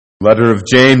Letter of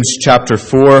James, chapter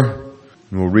 4,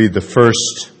 and we'll read the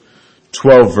first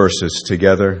 12 verses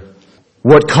together.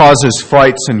 What causes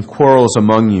fights and quarrels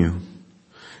among you?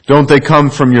 Don't they come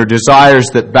from your desires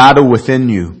that battle within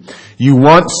you? You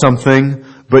want something,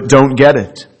 but don't get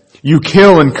it. You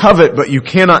kill and covet, but you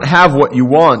cannot have what you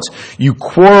want. You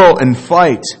quarrel and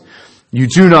fight. You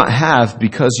do not have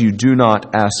because you do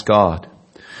not ask God.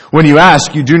 When you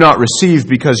ask, you do not receive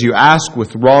because you ask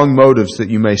with wrong motives that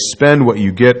you may spend what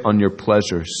you get on your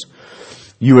pleasures.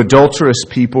 You adulterous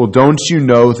people, don't you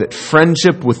know that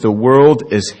friendship with the world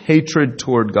is hatred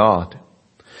toward God?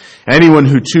 Anyone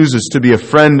who chooses to be a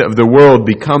friend of the world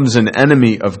becomes an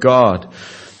enemy of God.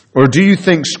 Or do you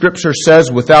think Scripture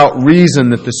says without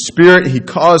reason that the Spirit He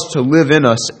caused to live in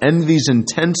us envies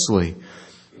intensely,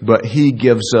 but He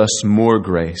gives us more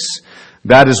grace?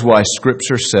 That is why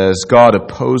Scripture says God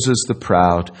opposes the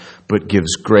proud, but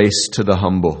gives grace to the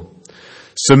humble.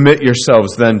 Submit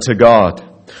yourselves then to God.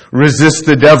 Resist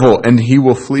the devil, and he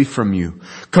will flee from you.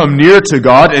 Come near to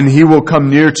God, and He will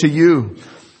come near to you.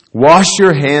 Wash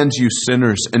your hands, you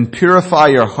sinners, and purify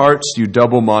your hearts, you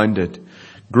double-minded.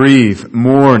 Grieve,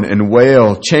 mourn, and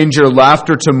wail. Change your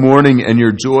laughter to mourning and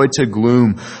your joy to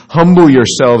gloom. Humble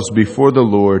yourselves before the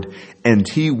Lord, and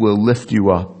He will lift you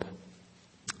up.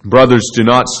 Brothers, do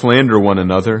not slander one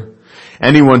another.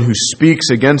 Anyone who speaks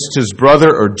against his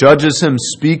brother or judges him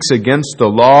speaks against the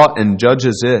law and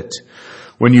judges it.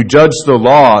 When you judge the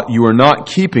law, you are not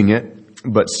keeping it,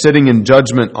 but sitting in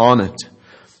judgment on it.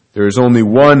 There is only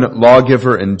one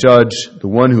lawgiver and judge, the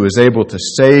one who is able to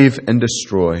save and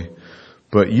destroy.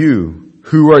 But you,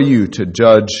 who are you to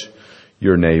judge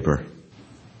your neighbor?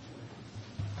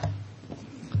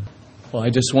 Well,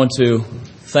 I just want to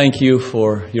thank you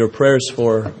for your prayers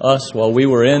for us while we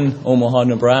were in Omaha,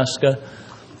 Nebraska.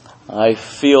 I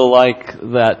feel like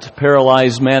that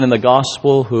paralyzed man in the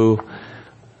gospel who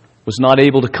was not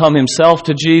able to come himself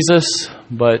to Jesus,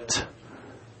 but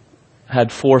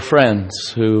had 4 friends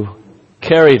who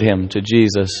carried him to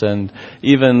Jesus and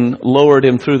even lowered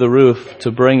him through the roof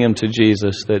to bring him to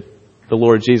Jesus, that the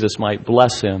Lord Jesus might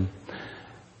bless him.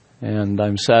 And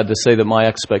I'm sad to say that my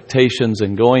expectations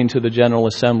in going to the General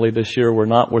Assembly this year were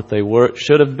not what they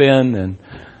should have been,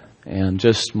 and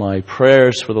just my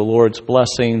prayers for the Lord's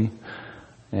blessing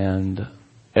and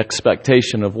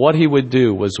expectation of what He would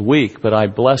do was weak. But I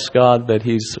bless God that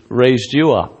He's raised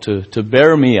you up to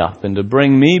bear me up and to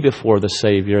bring me before the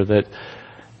Savior, that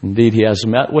indeed He has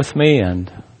met with me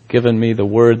and given me the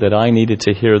word that I needed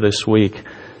to hear this week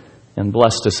and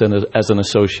blessed us as an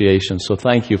association. So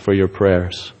thank you for your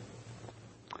prayers.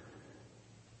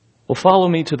 Well, follow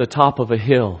me to the top of a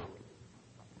hill.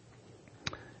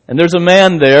 And there's a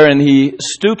man there, and he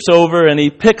stoops over and he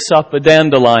picks up a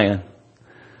dandelion.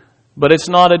 But it's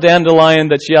not a dandelion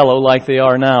that's yellow like they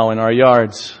are now in our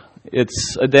yards.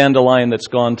 It's a dandelion that's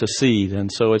gone to seed. And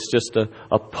so it's just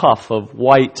a puff of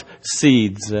white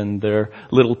seeds, and they're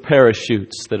little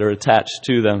parachutes that are attached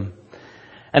to them.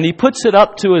 And he puts it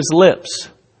up to his lips,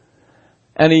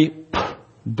 and he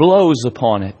blows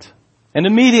upon it. And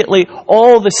immediately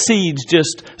all the seeds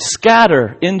just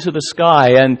scatter into the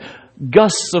sky, and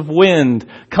gusts of wind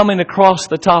coming across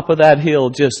the top of that hill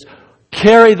just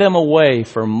carry them away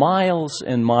for miles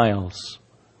and miles.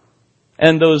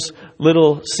 And those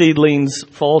little seedlings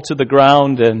fall to the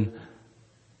ground and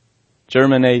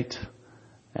germinate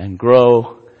and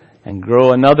grow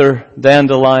another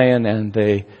dandelion, and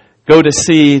they go to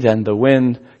seed, and the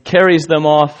wind carries them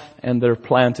off, and they're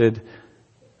planted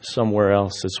somewhere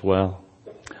else as well.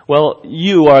 Well,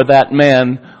 you are that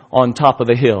man on top of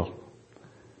the hill.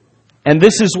 And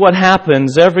this is what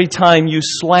happens every time you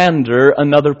slander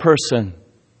another person.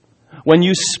 When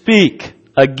you speak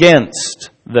against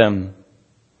them,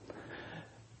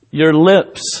 your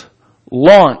lips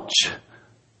launch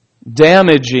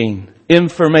damaging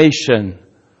information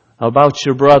about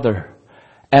your brother,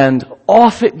 and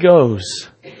off it goes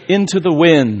into the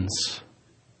winds.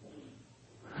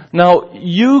 Now,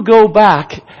 you go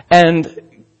back and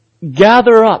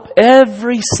gather up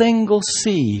every single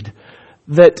seed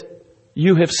that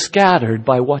you have scattered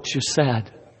by what you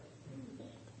said.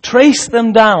 Trace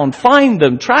them down, find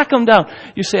them, track them down.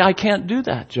 You say, I can't do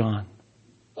that, John.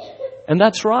 And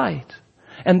that's right.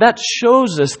 And that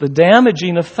shows us the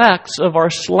damaging effects of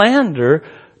our slander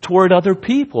toward other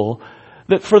people,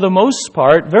 that for the most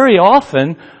part, very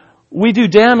often, we do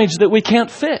damage that we can't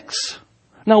fix.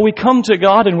 Now, we come to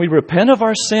God and we repent of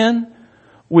our sin.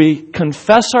 We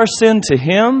confess our sin to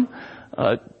Him,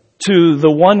 to the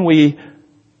one we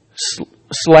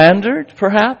slandered,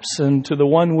 perhaps, and to the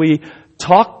one we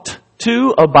talked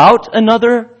to about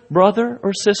another brother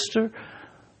or sister.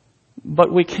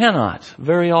 But we cannot,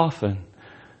 very often,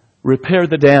 repair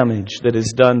the damage that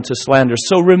is done to slander.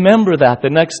 So remember that the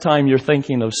next time you're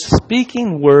thinking of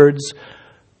speaking words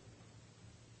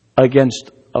against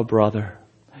a brother.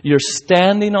 You're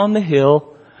standing on the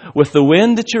hill with the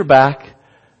wind at your back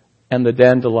and the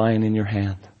dandelion in your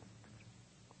hand.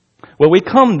 Well, we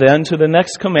come then to the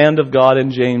next command of God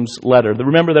in James' letter.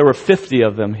 Remember, there were 50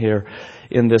 of them here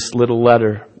in this little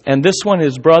letter. And this one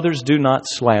is, brothers, do not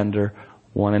slander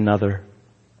one another.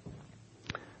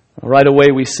 Right away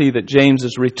we see that James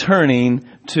is returning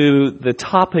to the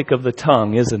topic of the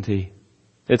tongue, isn't he?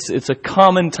 It's a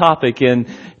common topic in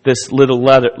this little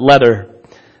letter.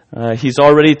 He's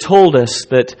already told us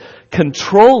that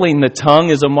controlling the tongue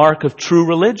is a mark of true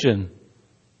religion.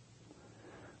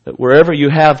 That wherever you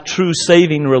have true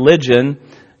saving religion,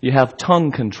 you have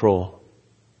tongue control.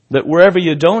 That wherever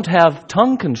you don't have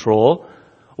tongue control,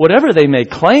 whatever they may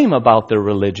claim about their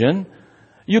religion,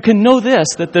 you can know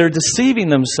this, that they're deceiving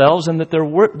themselves and that their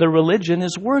religion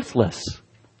is worthless.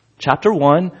 Chapter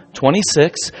 1,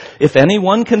 26, if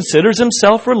anyone considers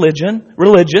himself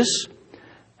religious,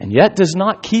 and yet does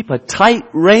not keep a tight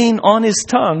rein on his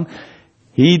tongue,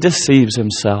 he deceives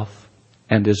himself,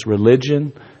 and his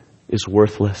religion is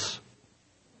worthless.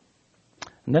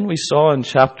 And then we saw in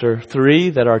chapter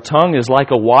 3 that our tongue is like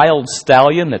a wild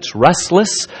stallion that's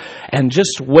restless and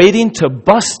just waiting to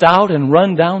bust out and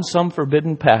run down some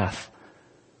forbidden path.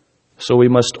 So we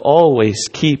must always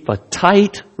keep a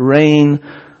tight rein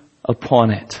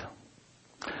upon it.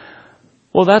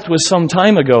 Well, that was some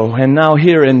time ago, and now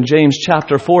here in James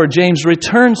chapter 4, James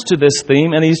returns to this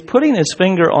theme, and he's putting his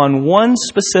finger on one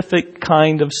specific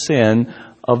kind of sin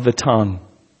of the tongue,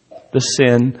 the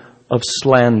sin of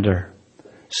slander,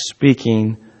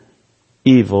 speaking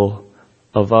evil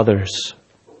of others.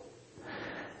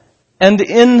 And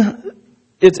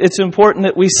it's important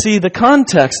that we see the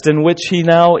context in which he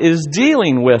now is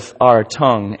dealing with our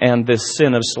tongue and this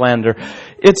sin of slander.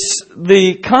 It's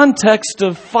the context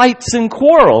of fights and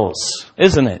quarrels,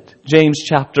 isn't it? James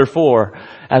chapter 4,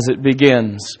 as it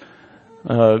begins.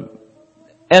 And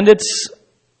it's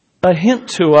a hint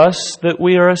to us that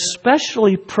we are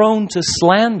especially prone to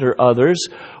slander others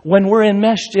when we're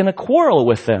enmeshed in a quarrel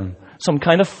with them, some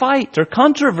kind of fight or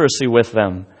controversy with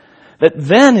them. That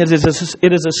then it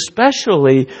is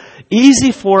especially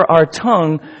easy for our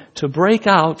tongue to break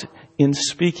out in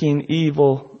speaking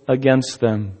evil against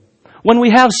them. When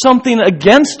we have something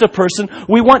against a person,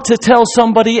 we want to tell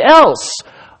somebody else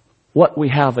what we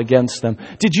have against them.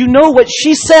 Did you know what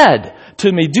she said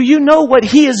to me? Do you know what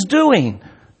he is doing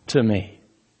to me?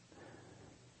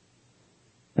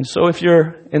 And so if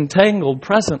you're entangled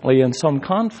presently in some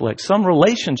conflict, some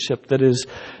relationship that is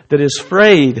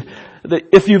frayed, that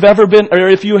if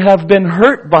you have been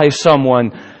hurt by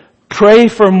someone, pray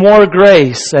for more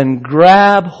grace and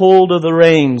grab hold of the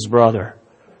reins, brother.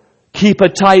 Keep a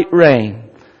tight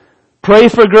rein. Pray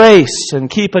for grace and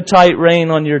keep a tight rein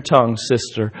on your tongue,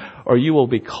 sister, or you will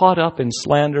be caught up in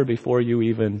slander before you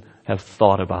even have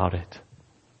thought about it.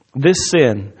 This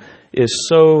sin is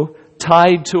so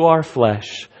tied to our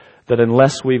flesh that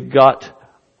unless we've got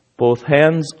both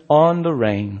hands on the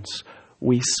reins,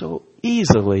 we so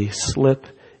easily slip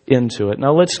into it.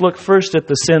 Now let's look first at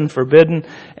the sin forbidden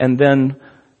and then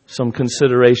some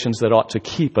considerations that ought to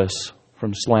keep us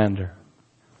from slander.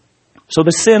 So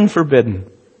the sin forbidden.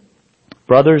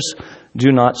 Brothers,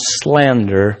 do not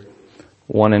slander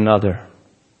one another.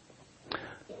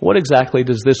 What exactly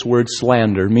does this word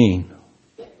slander mean?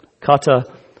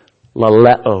 Kata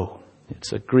laleo.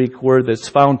 It's a Greek word that's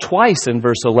found twice in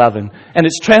verse 11. And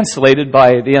it's translated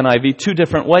by the NIV two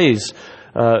different ways.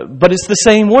 But it's the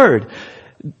same word.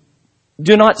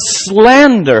 Do not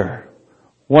slander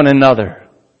one another.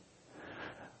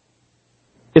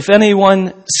 If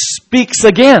anyone speaks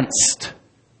against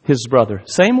his brother,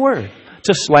 same word.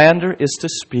 To slander is to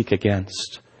speak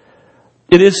against.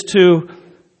 It is to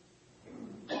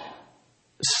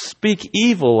speak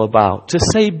evil about, to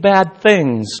say bad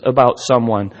things about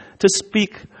someone, to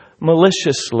speak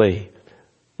maliciously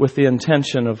with the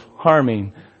intention of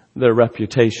harming their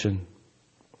reputation.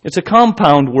 It's a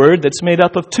compound word that's made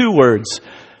up of two words.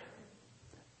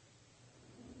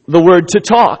 The word to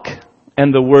talk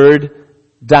and the word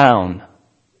down.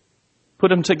 Put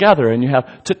them together and you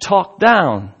have to talk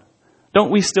down.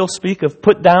 Don't we still speak of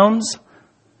put downs?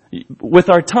 With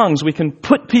our tongues, we can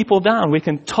put people down. We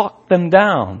can talk them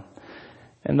down.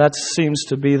 And that seems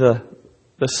to be the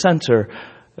center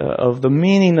of the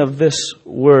meaning of this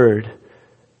word.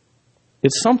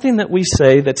 It's something that we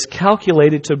say that's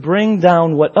calculated to bring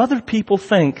down what other people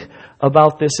think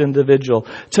about this individual,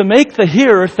 to make the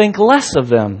hearer think less of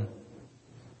them.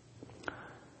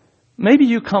 maybe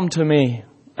you come to me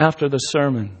after the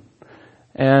sermon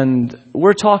and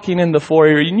we're talking in the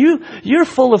foyer and you're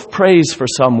full of praise for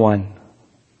someone.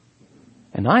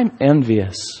 And I'm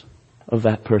envious of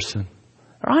that person.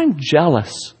 Or I'm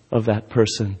jealous of that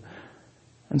person.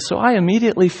 And so I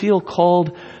immediately feel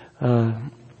called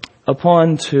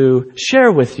upon to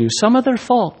share with you some of their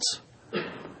faults.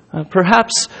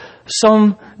 Perhaps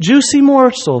some juicy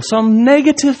morsel, some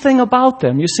negative thing about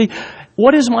them. You see,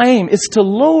 what is my aim? It's to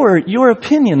lower your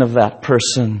opinion of that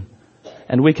person.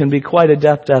 And we can be quite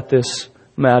adept at this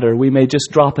matter. We may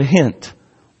just drop a hint.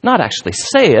 Not actually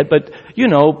say it, but,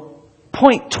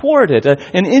 point toward it,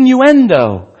 an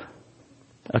innuendo,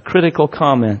 a critical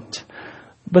comment.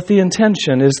 But the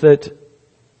intention is that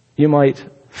you might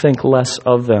think less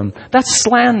of them. That's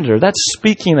slander. That's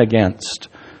speaking against.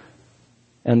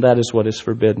 And that is what is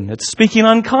forbidden. It's speaking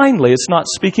unkindly. It's not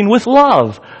speaking with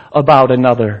love about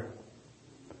another.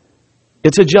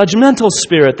 It's a judgmental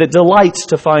spirit that delights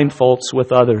to find faults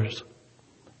with others,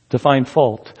 to find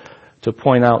fault, to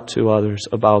point out to others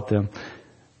about them.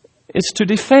 It's to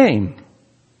defame,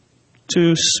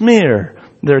 to smear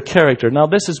their character. Now,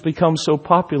 this has become so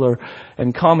popular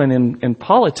and common in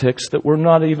politics that we're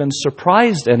not even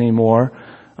surprised anymore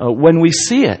when we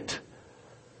see it.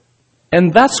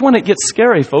 And that's when it gets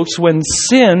scary, folks, when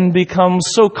sin becomes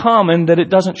so common that it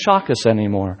doesn't shock us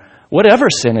anymore, whatever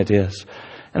sin it is.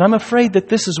 And I'm afraid that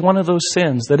this is one of those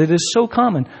sins, that it is so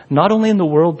common, not only in the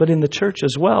world, but in the church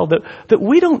as well, that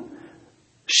we don't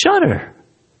shudder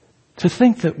to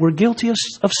think that we're guilty of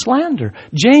slander.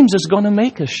 James is going to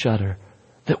make us shudder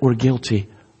that we're guilty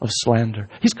of slander.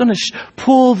 He's going to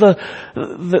pull the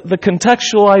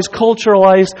contextualized,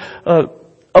 culturalized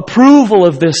approval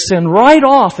of this sin right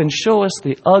off and show us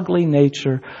the ugly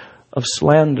nature of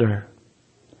slander.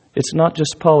 It's not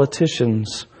just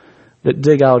politicians that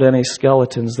dig out any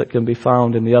skeletons that can be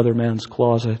found in the other man's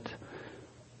closet,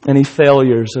 any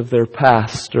failures of their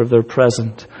past or of their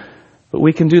present. But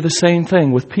we can do the same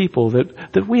thing with people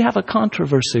that we have a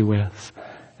controversy with,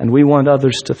 and we want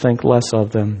others to think less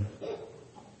of them.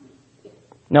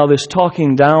 Now, this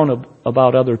talking down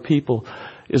about other people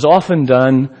is often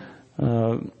done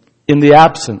in the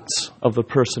absence of the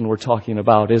person we're talking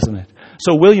about, isn't it?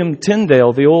 So William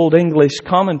Tyndale, the old English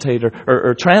commentator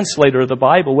or translator of the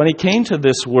Bible, when he came to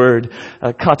this word,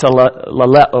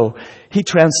 katalaleo, he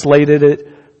translated it,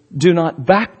 do not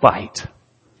backbite,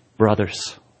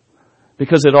 brothers.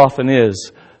 Because it often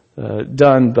is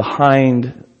done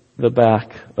behind the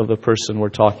back of the person we're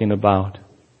talking about.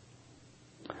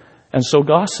 And so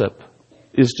gossip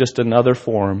is just another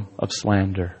form of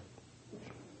slander.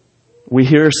 We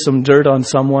hear some dirt on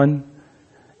someone,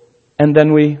 and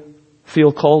then we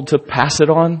feel called to pass it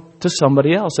on to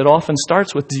somebody else. It often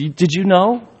starts with, did you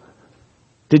know?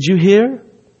 Did you hear?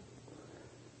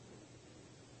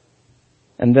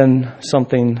 And then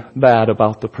something bad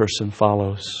about the person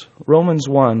follows. Romans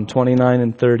 1:29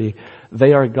 and 30.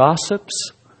 They are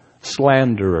gossips,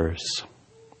 slanderers.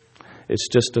 It's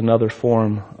just another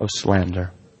form of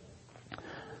slander.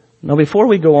 Now, before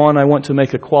we go on, I want to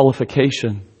make a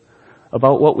qualification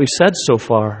about what we've said so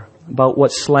far, about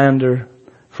what slander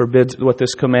forbids, what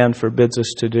this command forbids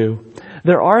us to do.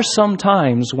 There are some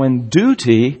times when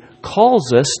duty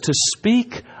calls us to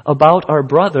speak about our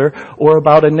brother or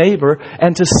about a neighbor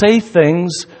and to say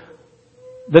things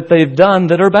that they've done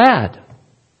that are bad.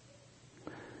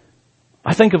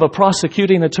 I think of a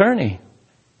prosecuting attorney.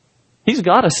 He's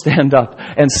got to stand up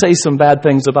and say some bad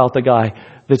things about the guy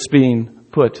that's being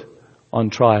put on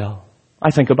trial. I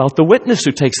think about the witness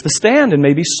who takes the stand and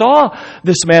maybe saw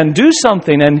this man do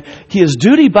something, and he is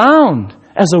duty bound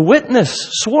as a witness,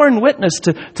 sworn witness,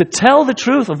 to tell the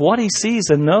truth of what he sees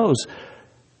and knows,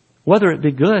 whether it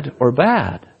be good or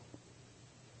bad.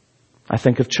 I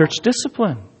think of church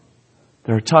discipline.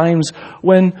 There are times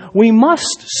when we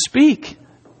must speak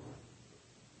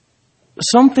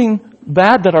something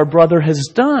bad that our brother has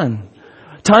done.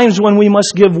 Times when we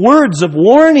must give words of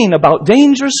warning about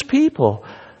dangerous people.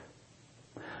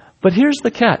 But here's the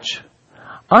catch.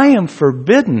 I am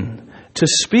forbidden to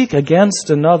speak against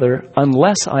another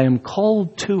unless I am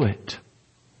called to it.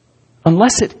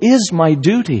 Unless it is my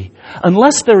duty.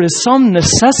 Unless there is some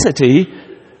necessity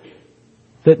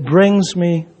that brings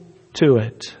me to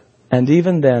it. And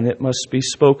even then, it must be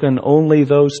spoken only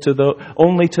to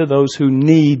those who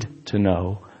need to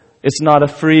know. It's not a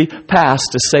free pass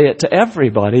to say it to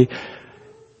everybody.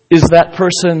 Is that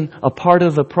person a part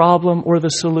of the problem or the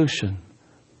solution?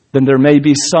 Then there may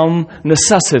be some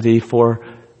necessity for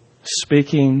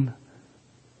speaking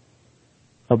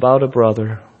about a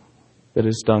brother that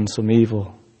has done some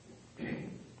evil.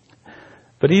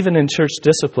 But even in church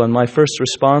discipline, my first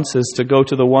response is to go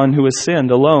to the one who has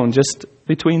sinned alone, just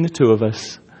between the two of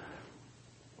us.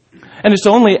 And it's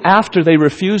only after they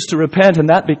refuse to repent and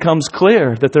that becomes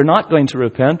clear that they're not going to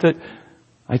repent that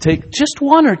I take just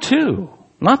one or two,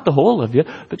 not the whole of you,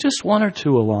 but just one or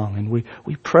two along. And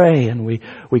we pray and we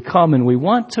come and we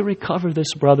want to recover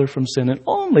this brother from sin. And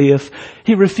only if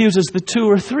he refuses the two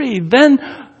or three, then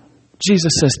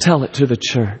Jesus says, tell it to the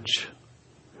church.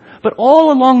 But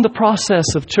all along the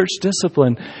process of church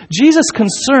discipline, Jesus'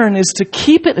 concern is to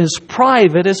keep it as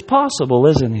private as possible,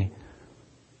 isn't he?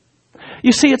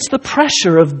 You see, it's the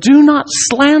pressure of do not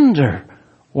slander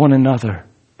one another,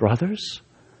 brothers.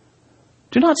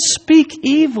 Do not speak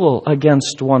evil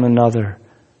against one another.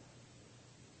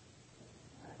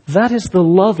 That is the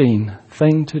loving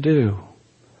thing to do.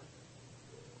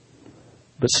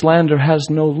 But slander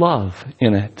has no love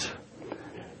in it.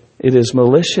 It is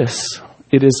malicious.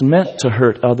 It is meant to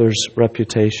hurt others'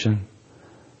 reputation.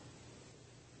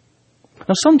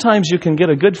 Now, sometimes you can get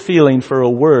a good feeling for a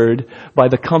word by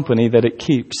the company that it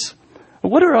keeps.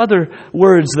 What are other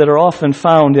words that are often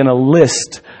found in a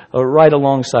list right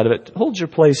alongside of it? Hold your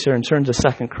place here and turn to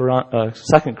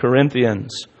 2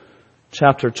 Corinthians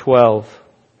chapter 12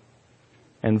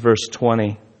 and verse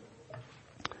 20.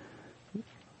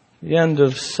 The end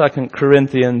of 2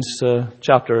 Corinthians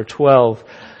chapter 12,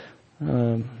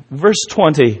 verse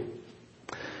 20.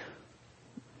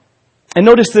 And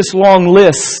notice this long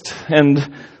list,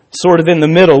 and sort of in the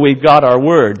middle we've got our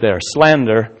word there,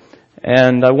 slander.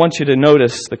 And I want you to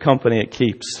notice the company it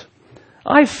keeps.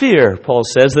 I fear, Paul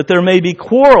says, that there may be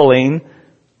quarreling,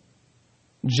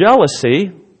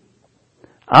 jealousy,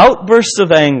 outbursts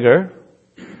of anger,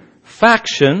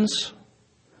 factions,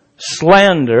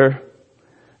 slander,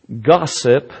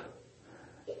 gossip,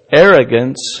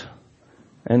 arrogance,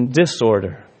 and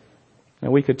disorder. Now,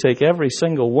 we could take every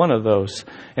single one of those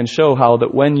and show how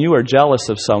that when you are jealous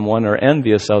of someone or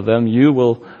envious of them, you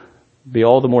will be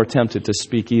all the more tempted to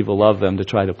speak evil of them to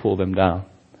try to pull them down.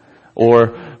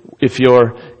 Or if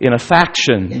you're in a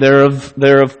faction, they're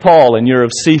of Paul and you're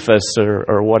of Cephas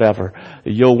or whatever,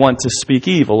 you'll want to speak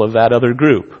evil of that other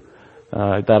group.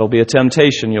 That'll be a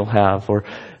temptation you'll have. Or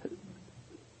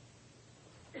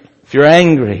if you're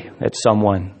angry at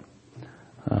someone,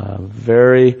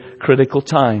 very critical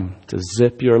time to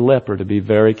zip your lip or to be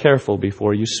very careful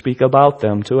before you speak about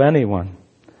them to anyone,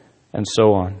 and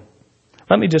so on.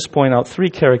 Let me just point out 3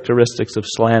 characteristics of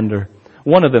slander.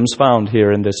 One of them is found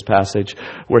here in this passage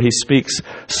where he speaks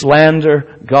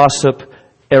slander, gossip,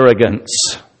 arrogance.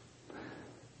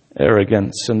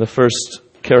 Arrogance. And the first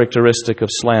characteristic of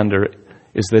slander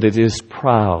is that it is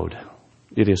proud.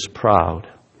 It is proud.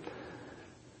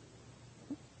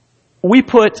 We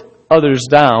put others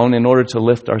down in order to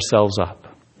lift ourselves up.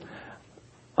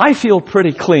 I feel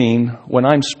pretty clean when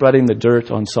I'm spreading the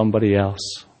dirt on somebody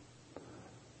else.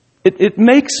 It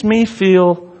makes me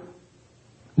feel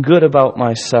good about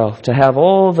myself to have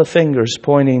all the fingers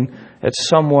pointing at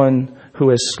someone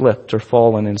who has slipped or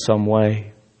fallen in some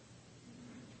way.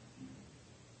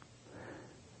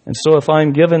 And so if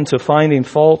I'm given to finding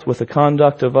fault with the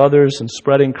conduct of others and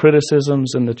spreading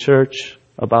criticisms in the church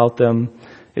about them,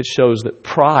 it shows that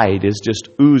pride is just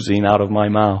oozing out of my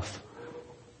mouth.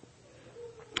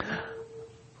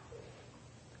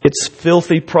 It's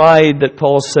filthy pride that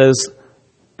Paul says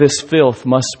this filth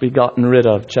must be gotten rid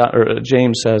of.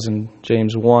 James says in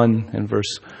James 1 and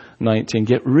verse 19,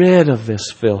 get rid of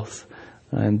this filth.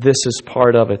 And this is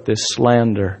part of it, this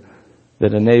slander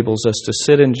that enables us to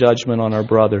sit in judgment on our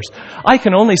brothers. I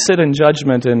can only sit in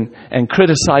judgment and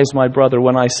criticize my brother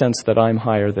when I sense that I'm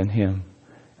higher than him.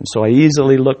 And so I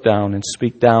easily look down and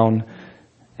speak down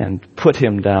and put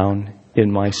him down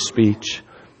in my speech.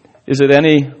 Is it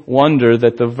any wonder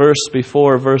that the verse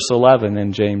before verse 11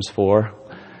 in James 4,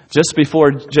 just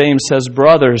before James says,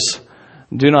 brothers,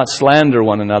 do not slander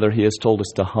one another, he has told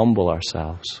us to humble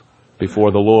ourselves before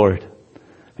the Lord.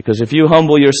 Because if you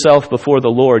humble yourself before the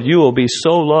Lord, you will be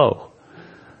so low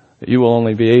that you will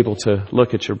only be able to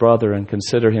look at your brother and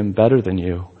consider him better than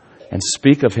you and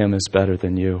speak of him as better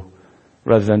than you,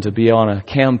 rather than to be on a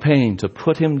campaign to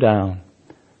put him down.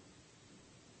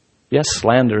 Yes,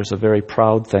 slander is a very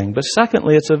proud thing, but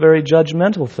secondly, it's a very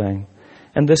judgmental thing.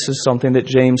 And this is something that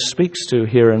James speaks to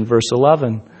here in verse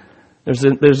 11. There's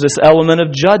this element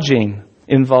of judging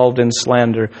involved in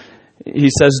slander. He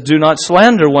says, do not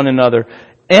slander one another.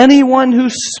 Anyone who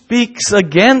speaks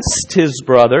against his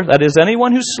brother, that is,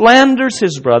 anyone who slanders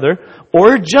his brother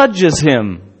or judges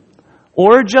him,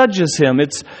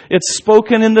 it's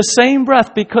spoken in the same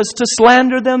breath, because to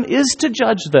slander them is to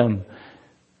judge them.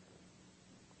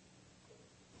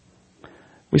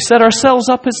 We set ourselves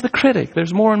up as the critic.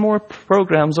 There's more and more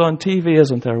programs on TV,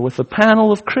 isn't there, with a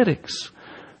panel of critics.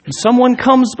 And someone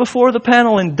comes before the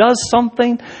panel and does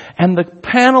something, and the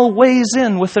panel weighs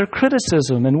in with their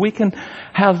criticism, and we can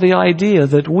have the idea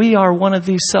that we are one of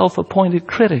these self-appointed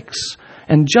critics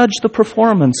and judge the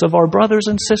performance of our brothers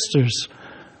and sisters.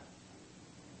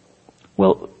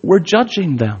 Well, we're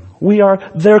judging them. We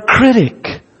are their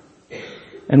critic.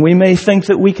 And we may think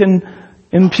that we can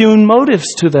impugn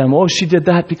motives to them. Oh, she did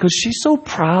that because she's so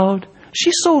proud.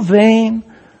 She's so vain.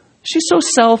 She's so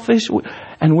selfish.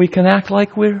 And we can act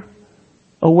like we're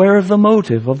aware of the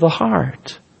motive of the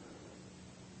heart.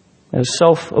 As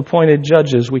self-appointed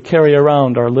judges, we carry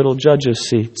around our little judges'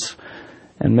 seats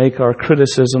and make our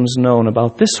criticisms known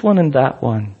about this one and that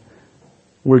one.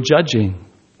 We're judging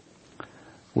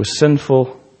with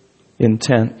sinful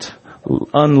intent,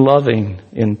 unloving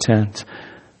intent.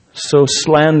 So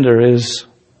slander is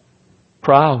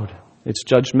proud. It's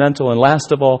judgmental. And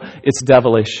last of all, it's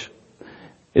devilish.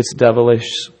 It's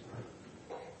devilish.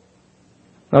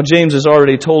 Now, James has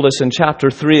already told us in chapter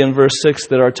 3 and verse 6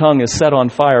 that our tongue is set on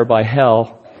fire by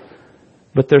hell.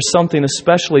 But there's something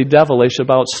especially devilish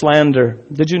about slander.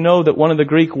 Did you know that one of the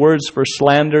Greek words for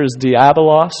slander is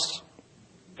diabolos?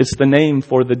 It's the name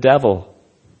for the devil.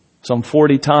 Some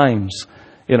 40 times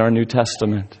in our New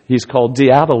Testament, he's called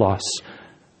diabolos,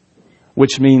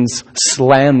 which means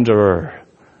slanderer,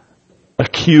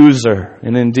 accuser.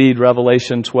 And indeed,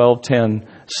 Revelation 12:10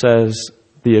 says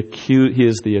he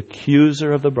is the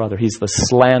accuser of the brother. He's the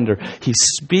slanderer. He's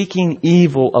speaking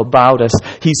evil about us.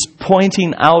 He's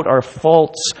pointing out our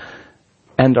faults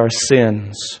and our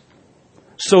sins.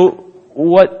 So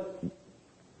what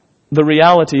the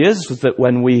reality is that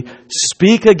when we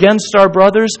speak against our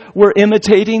brothers, we're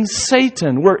imitating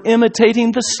Satan. We're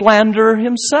imitating the slanderer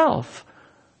himself.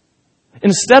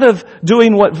 Instead of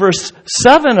doing what verse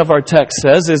 7 of our text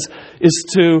says is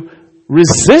to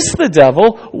resist the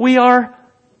devil, we are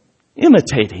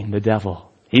imitating the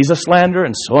devil. He's a slanderer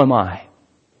and so am I.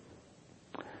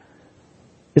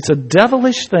 It's a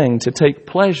devilish thing to take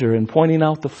pleasure in pointing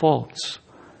out the faults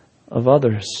of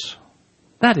others.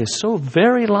 That is so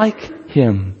very like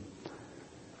him.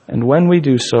 And when we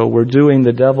do so, we're doing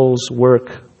the devil's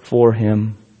work for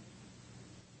him.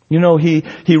 You know, he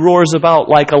roars about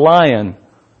like a lion,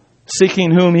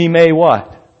 seeking whom he may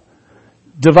what?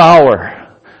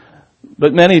 Devour.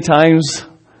 But many times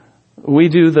we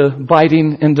do the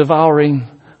biting and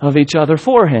devouring of each other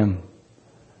for him.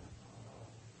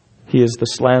 He is the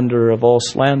slanderer of all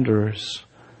slanderers.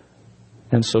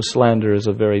 And so slander is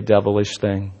a very devilish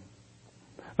thing.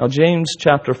 Now, James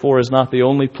chapter 4 is not the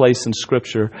only place in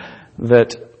Scripture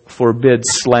that forbids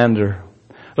slander.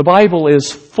 The Bible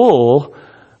is full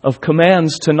of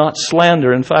commands to not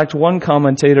slander. In fact, one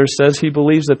commentator says he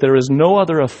believes that there is no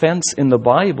other offense in the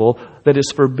Bible that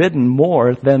is forbidden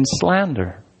more than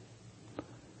slander.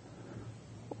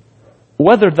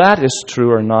 Whether that is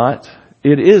true or not,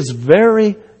 it is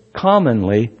very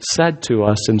commonly said to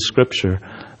us in Scripture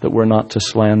that we're not to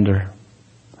slander.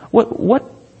 What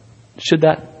should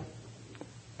that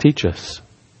teach us?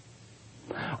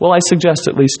 Well, I suggest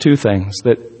at least two things.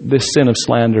 That this sin of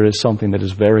slander is something that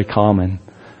is very common,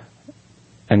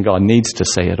 and God needs to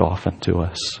say it often to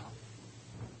us.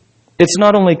 It's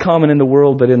not only common in the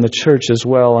world, but in the church as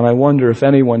well. And I wonder if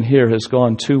anyone here has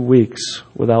gone 2 weeks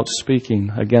without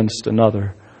speaking against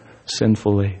another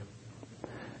sinfully.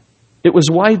 It was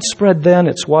widespread then,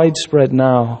 it's widespread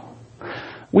now.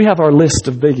 We have our list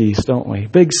of biggies, don't we?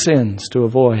 Big sins to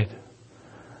avoid.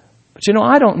 But you know,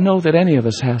 I don't know that any of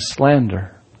us has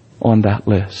slander on that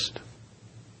list.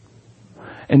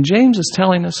 And James is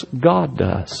telling us God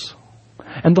does.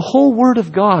 And the whole Word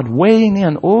of God, weighing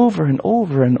in over and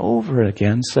over and over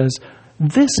again, says,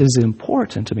 this is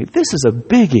important to me. This is a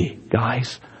biggie,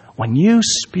 guys, when you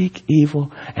speak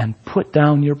evil and put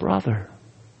down your brother.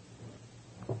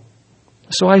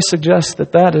 So I suggest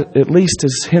that at least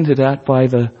is hinted at by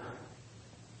the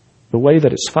way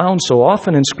that it's found so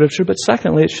often in Scripture. But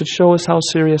secondly, it should show us how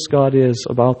serious God is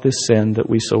about this sin that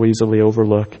we so easily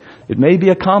overlook. It may be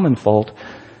a common fault,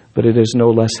 but it is no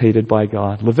less hated by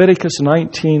God. Leviticus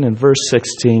 19 and verse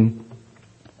 16.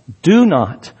 Do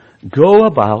not go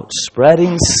about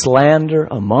spreading slander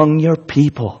among your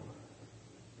people.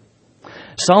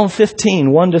 Psalm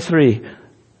 15, 1-3.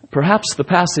 Perhaps the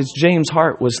passage James'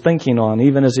 heart was thinking on,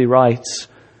 even as he writes.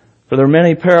 For there are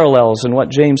many parallels in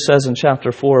what James says in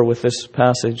chapter 4 with this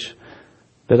passage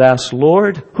that asks,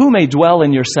 Lord, who may dwell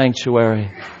in your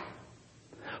sanctuary?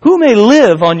 Who may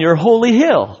live on your holy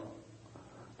hill?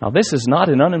 Now, this is not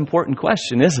an unimportant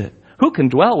question, is it? Who can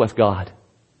dwell with God?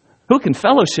 Who can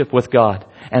fellowship with God?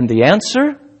 And the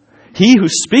answer He who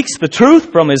speaks the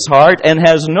truth from his heart and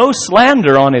has no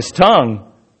slander on his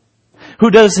tongue, who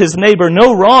does his neighbor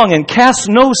no wrong and casts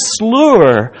no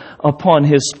slur upon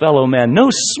his fellow man, no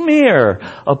smear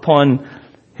upon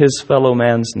his fellow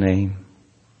man's name.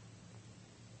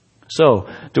 So,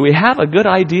 do we have a good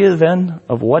idea then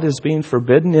of what is being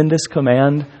forbidden in this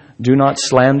command? Do not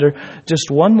slander.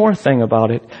 Just one more thing about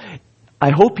it. I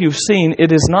hope you've seen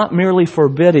it is not merely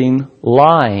forbidding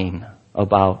lying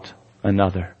about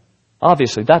another.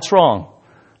 Obviously, that's wrong.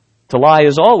 To lie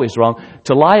is always wrong.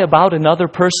 To lie about another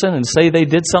person and say they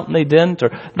did something they didn't,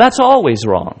 that's always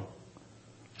wrong.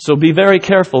 So be very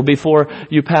careful before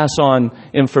you pass on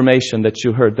information that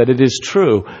you heard, that it is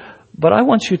true. But I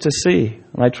want you to see,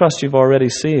 and I trust you've already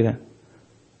seen it,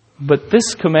 but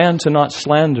this command to not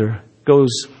slander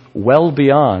goes well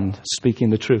beyond speaking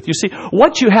the truth. You see,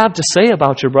 what you have to say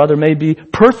about your brother may be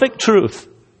perfect truth,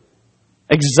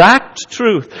 exact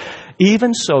truth.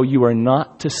 Even so, you are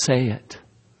not to say it.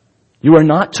 You are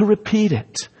not to repeat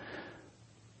it.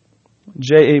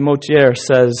 J.A. Moutier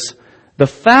says, the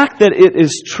fact that it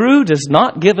is true does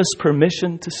not give us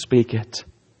permission to speak it.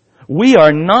 We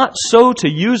are not so to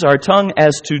use our tongue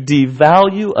as to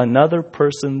devalue another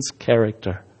person's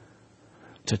character,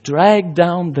 to drag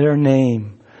down their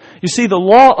name. You see, the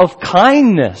law of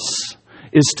kindness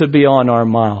is to be on our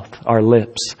mouth, our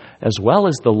lips, as well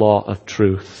as the law of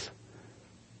truth.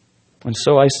 And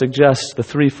so I suggest the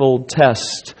threefold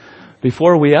test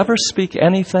before we ever speak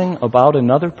anything about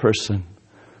another person.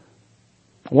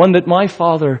 One that my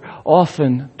father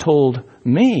often told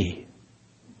me.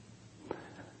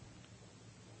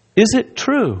 Is it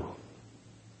true?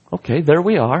 Okay, there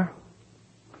we are.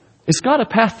 It's got to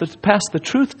pass the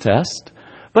truth test,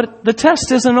 but the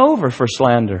test isn't over for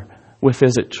slander with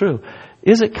is it true?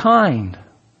 Is it kind?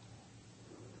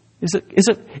 Is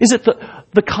it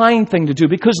the kind thing to do?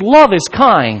 Because love is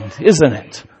kind, isn't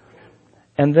it?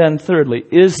 And then thirdly,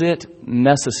 is it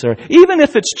necessary? Even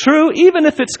if it's true, even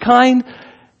if it's kind,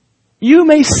 you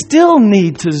may still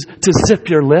need to zip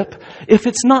your lip if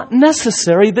it's not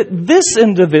necessary that this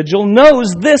individual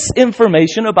knows this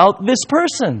information about this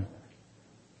person.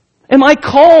 Am I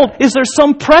called? Is there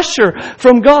some pressure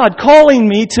from God calling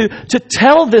me to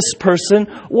tell this person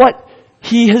what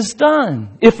he has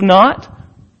done? If not,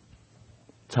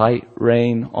 tight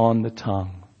rein on the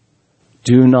tongue.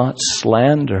 Do not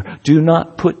slander. Do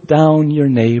not put down your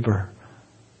neighbor.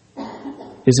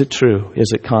 Is it true?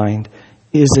 Is it kind?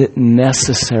 Is it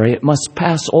necessary? It must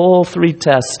pass all three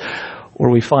tests,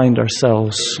 or we find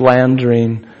ourselves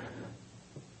slandering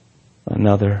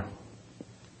another.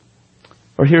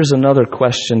 Or here's another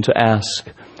question to ask.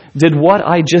 Did what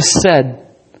I just said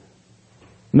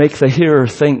make the hearer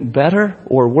think better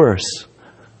or worse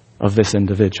of this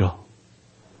individual?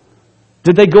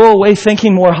 Did they go away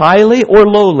thinking more highly or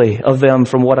lowly of them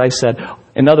from what I said?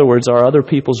 In other words, are other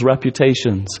people's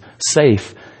reputations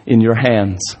safe in your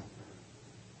hands?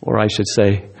 Or I should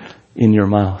say, in your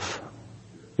mouth?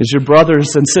 Is your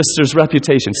brother's and sister's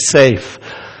reputation safe?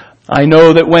 I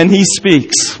know that when he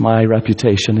speaks, my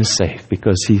reputation is safe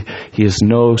because he is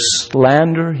no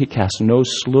slander, he casts no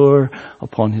slur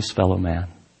upon his fellow man.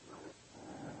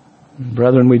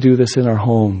 Brethren, we do this in our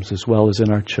homes as well as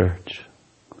in our church.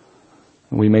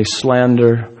 We may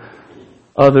slander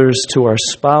others to our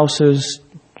spouses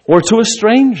or to a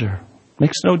stranger.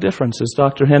 Makes no difference. As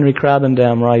Dr. Henry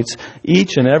Krabbendam writes,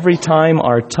 each and every time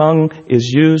our tongue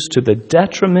is used to the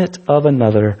detriment of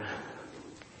another,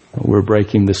 we're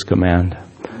breaking this command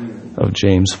of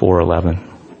James 4:11.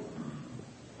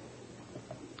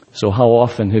 So how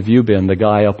often have you been the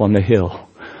guy up on the hill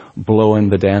blowing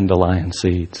the dandelion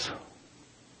seeds?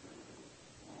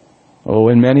 Oh,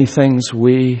 in many things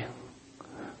we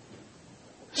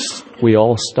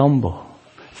all stumble.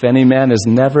 If any man is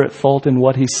never at fault in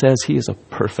what he says, he is a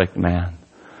perfect man.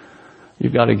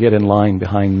 You've got to get in line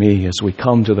behind me as we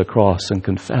come to the cross and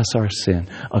confess our sin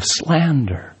of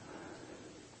slander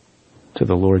to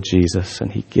the Lord Jesus,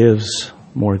 and He gives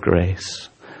more grace.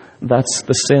 That's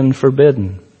the sin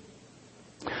forbidden.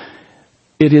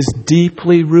 It is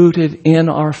deeply rooted in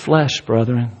our flesh,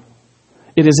 brethren.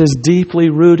 It is as deeply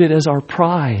rooted as our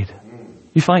pride.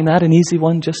 You find that an easy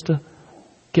one just to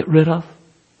get rid of?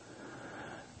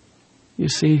 You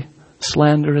see,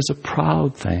 slander is a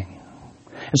proud thing.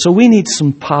 And so we need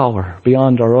some power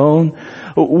beyond our own.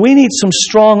 We need some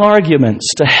strong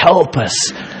arguments to help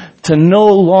us to no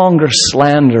longer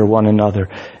slander one another.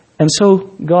 And so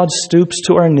God stoops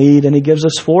to our need and He gives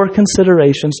us 4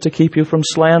 considerations to keep you from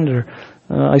slander.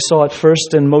 I saw it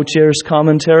first in Moutier's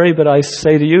commentary, but I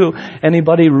say to you,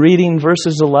 anybody reading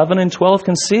verses 11 and 12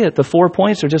 can see it. The 4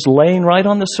 points are just laying right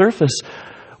on the surface.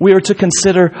 We are to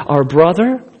consider our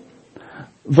brother,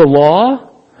 the law,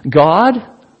 God,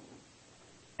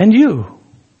 and you,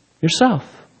 yourself.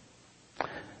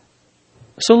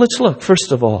 So let's look,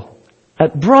 first of all,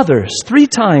 at brothers. 3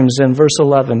 times in verse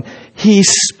 11, he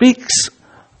speaks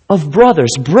of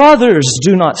brothers. Brothers,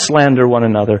 do not slander one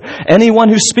another. Anyone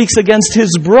who speaks against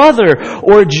his brother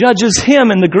or judges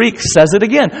him, in the Greek says it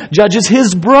again, judges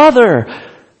his brother.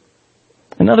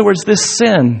 In other words, this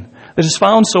sin that is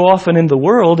found so often in the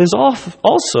world is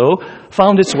also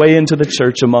found its way into the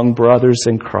church among brothers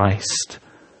in Christ.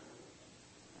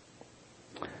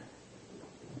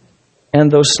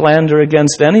 And though slander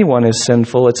against anyone is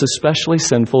sinful, it's especially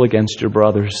sinful against your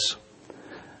brothers.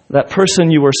 That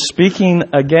person you are speaking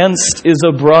against is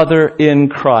a brother in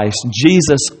Christ.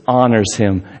 Jesus honors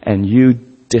him, and you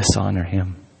dishonor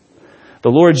him.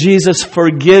 The Lord Jesus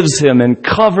forgives him and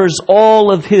covers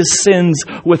all of his sins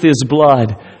with his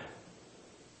blood.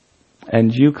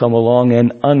 And you come along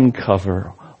and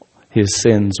uncover his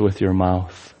sins with your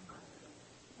mouth.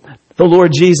 The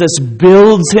Lord Jesus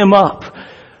builds him up,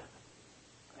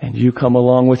 and you come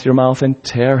along with your mouth and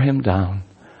tear him down.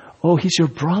 Oh, he's your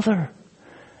brother.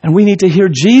 And we need to hear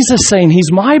Jesus saying,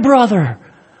 he's my brother.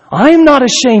 I'm not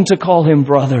ashamed to call him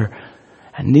brother.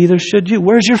 And neither should you.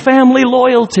 Where's your family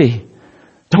loyalty?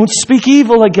 Don't speak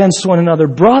evil against one another.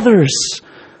 Brothers.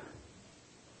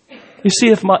 You see,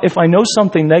 if I know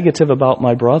something negative about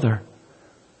my brother,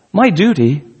 my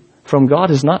duty from God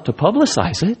is not to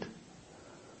publicize it,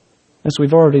 as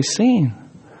we've already seen,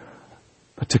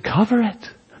 but to cover it.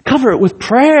 Cover it with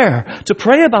prayer, to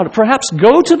pray about it. Perhaps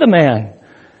go to the man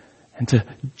and to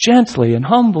gently and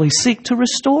humbly seek to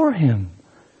restore him.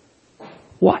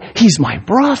 Why? He's my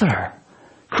brother.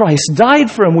 Christ died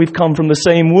for him. We've come from the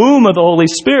same womb of the Holy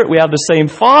Spirit. We have the same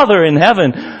Father in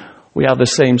heaven. We have the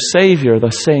same Savior, the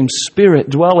same Spirit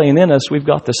dwelling in us. We've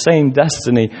got the same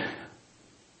destiny,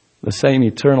 the same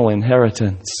eternal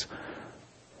inheritance.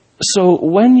 So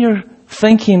when you're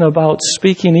thinking about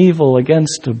speaking evil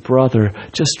against a brother,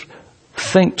 just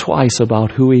think twice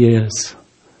about who he is.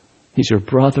 He's your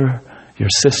brother, your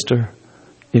sister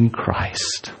in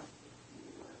Christ.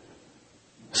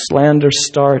 Slander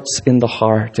starts in the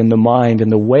heart, in the mind, in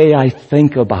the way I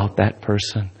think about that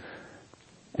person.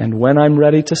 And when I'm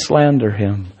ready to slander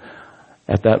him,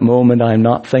 at that moment I'm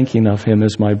not thinking of him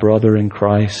as my brother in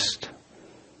Christ.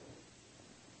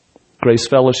 Grace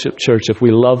Fellowship Church, if we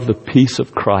love the peace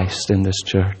of Christ in this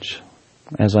church,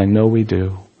 as I know we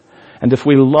do, and if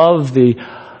we love the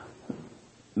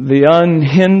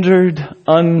unhindered,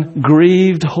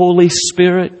 ungrieved Holy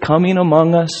Spirit coming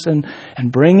among us and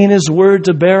bringing his word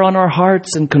to bear on our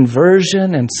hearts in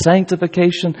conversion and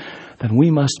sanctification, then we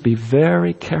must be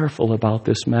very careful about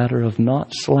this matter of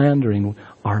not slandering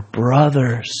our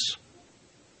brothers.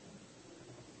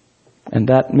 And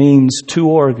that means 2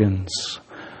 organs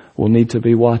will need to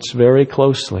be watched very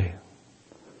closely.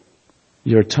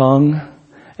 Your tongue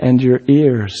and your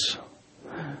ears.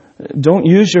 Don't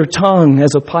use your tongue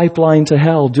as a pipeline to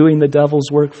hell, doing the devil's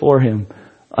work for him.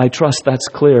 I trust that's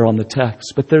clear on the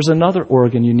text. But there's another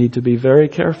organ you need to be very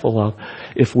careful of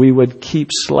if we would keep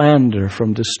slander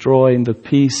from destroying the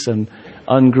peace and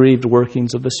ungrieved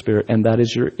workings of the Spirit, and that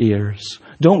is your ears.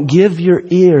 Don't give your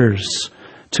ears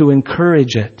to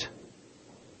encourage it.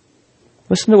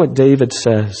 Listen to what David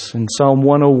says in Psalm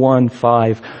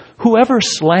 101:5. Whoever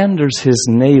slanders his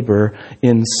neighbor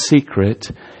in secret,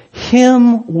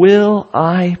 him will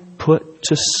I put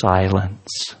to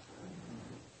silence.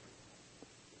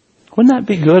 Wouldn't that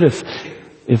be good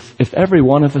if every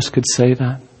one of us could say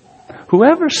that?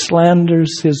 Whoever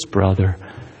slanders his brother,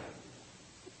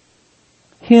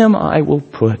 him I will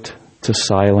put to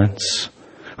silence.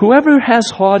 Whoever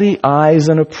has haughty eyes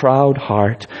and a proud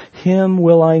heart, him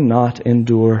will I not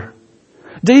endure.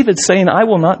 David's saying, I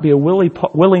will not be a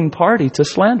willing party to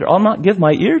slander. I'll not give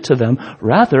my ear to them.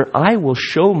 Rather, I will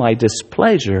show my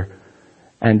displeasure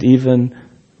and even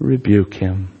rebuke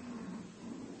him.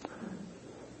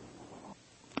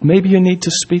 Maybe you need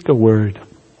to speak a word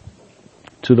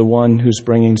to the one who's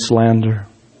bringing slander.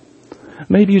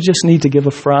 Maybe you just need to give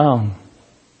a frown,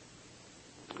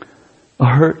 a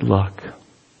hurt look.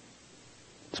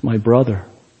 It's my brother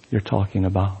you're talking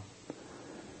about.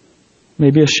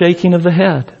 Maybe a shaking of the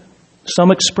head, some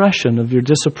expression of your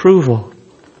disapproval.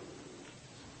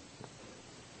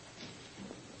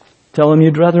 Tell him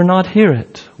you'd rather not hear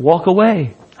it. Walk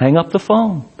away. Hang up the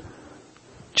phone.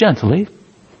 Gently,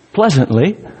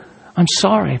 pleasantly. I'm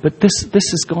sorry, but this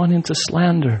has gone into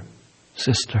slander,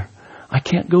 sister. I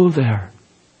can't go there.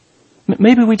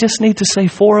 Maybe we just need to say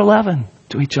 4:11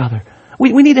 to each other.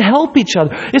 We need to help each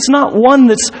other. It's not one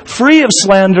that's free of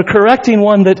slander correcting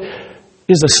one that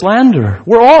is a slanderer.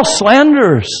 We're all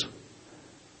slanderers.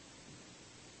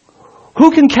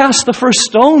 Who can cast the first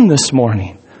stone this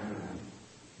morning?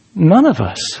 None of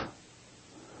us.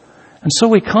 And so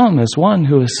we come as one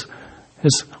who has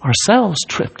ourselves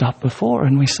tripped up before,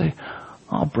 and we say,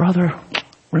 oh, brother,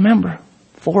 remember,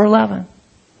 4:11.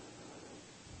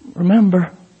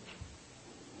 Remember.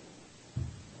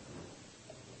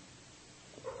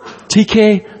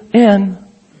 TKN,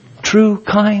 true,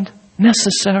 kind,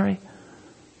 necessary.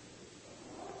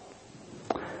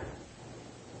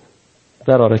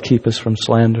 That ought to keep us from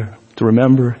slander. To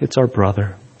remember, it's our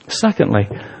brother. Secondly,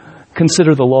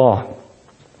 consider the law.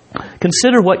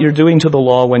 Consider what you're doing to the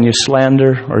law when you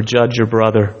slander or judge your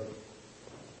brother.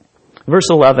 Verse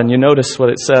 11, you notice what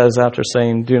it says after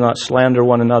saying, do not slander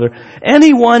one another.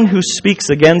 Anyone who speaks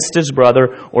against his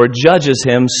brother or judges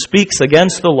him speaks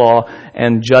against the law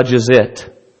and judges it.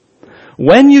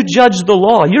 When you judge the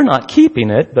law, you're not keeping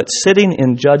it, but sitting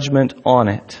in judgment on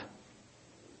it.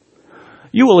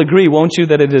 You will agree, won't you,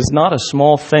 that it is not a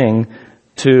small thing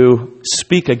to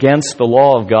speak against the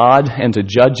law of God and to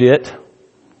judge it.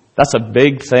 That's a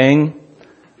big thing.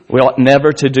 We ought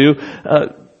never to do.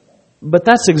 But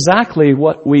that's exactly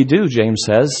what we do, James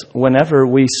says, whenever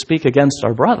we speak against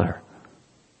our brother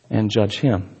and judge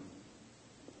him.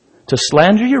 To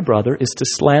slander your brother is to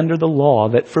slander the law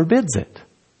that forbids it.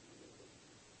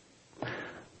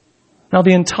 Now,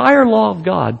 the entire law of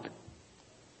God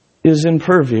is in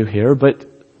purview here, but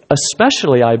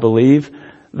especially, I believe,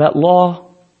 that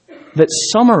law that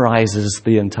summarizes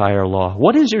the entire law.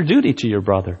 What is your duty to your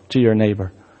brother, to your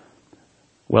neighbor?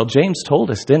 Well, James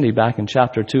told us, didn't he, back in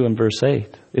chapter 2 and verse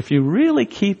 8? If you really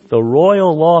keep the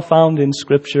royal law found in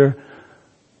Scripture,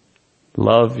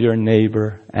 love your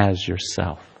neighbor as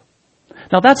yourself.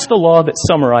 Now, that's the law that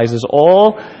summarizes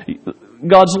all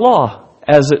God's law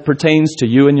as it pertains to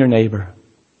you and your neighbor.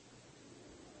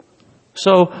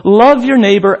 So, love your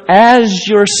neighbor as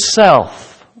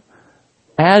yourself.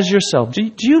 As yourself.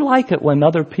 Do you like it when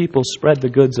other people spread the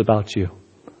goods about you?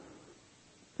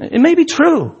 It may be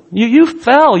true. You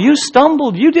fell. You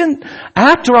stumbled. You didn't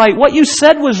act right. What you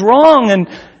said was wrong. And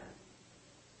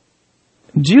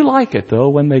do you like it, though,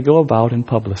 when they go about and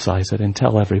publicize it and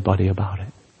tell everybody about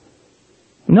it?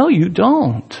 No, you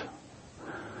don't.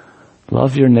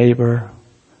 Love your neighbor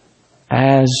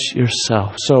as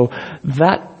yourself. So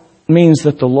that means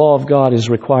that the law of God is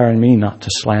requiring me not to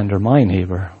slander my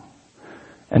neighbor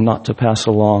and not to pass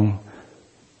along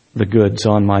the goods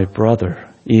on my brother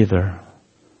either.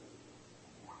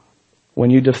 When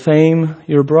you defame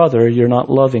your brother, you're not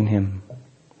loving him.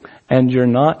 And you're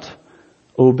not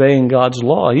obeying God's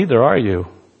law either, are you?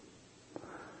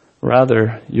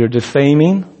 Rather, you're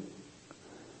defaming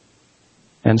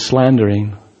and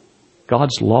slandering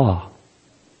God's law.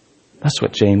 That's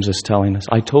what James is telling us.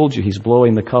 I told you he's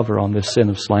blowing the cover on this sin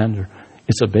of slander.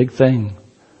 It's a big thing.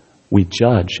 We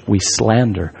judge, we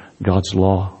slander God's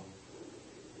law.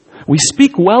 We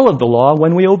speak well of the law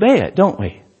when we obey it, don't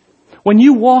we? When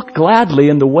you walk gladly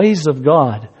in the ways of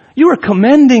God, you are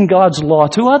commending God's law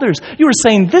to others. You are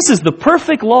saying, this is the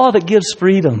perfect law that gives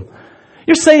freedom.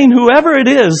 You're saying, whoever it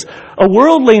is, a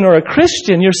worldling or a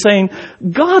Christian, you're saying,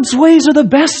 God's ways are the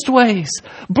best ways.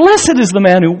 Blessed is the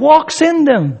man who walks in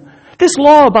them. This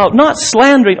law about not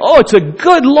slandering, it's a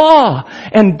good law.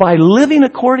 And by living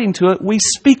according to it, we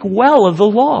speak well of the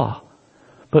law.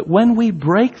 But when we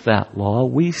break that law,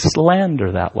 we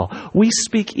slander that law. We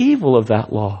speak evil of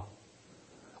that law.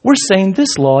 We're saying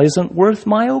this law isn't worth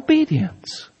my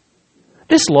obedience.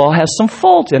 This law has some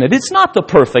fault in it. It's not the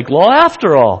perfect law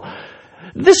after all.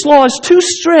 This law is too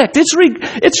strict.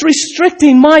 It's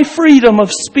restricting my freedom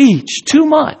of speech too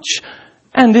much.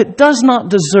 And it does not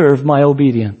deserve my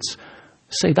obedience.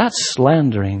 Say, that's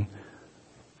slandering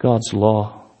God's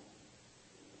law.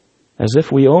 As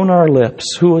if we own our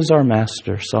lips. Who is our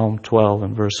master? Psalm 12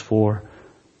 and verse 4.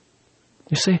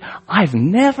 You say, I've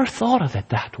never thought of it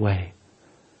that way.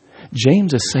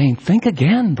 James is saying, think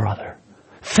again, brother.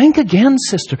 Think again,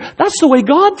 sister. That's the way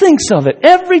God thinks of it.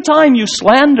 Every time you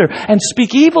slander and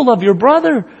speak evil of your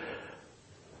brother,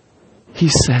 he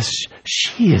says,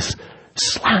 she is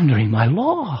slandering my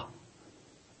law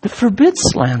that forbids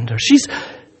slander.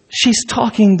 She's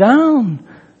talking down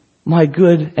my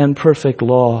good and perfect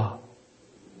law.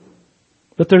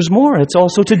 But there's more. It's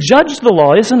also to judge the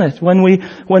law, isn't it? When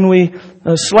we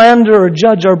slander or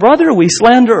judge our brother, we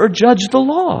slander or judge the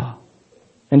law.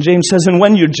 And James says, and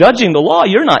when you're judging the law,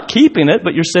 you're not keeping it,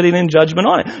 but you're sitting in judgment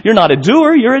on it. You're not a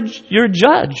doer, you're a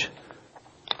judge.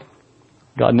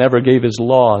 God never gave his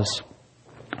laws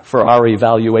for our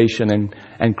evaluation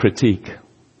and critique.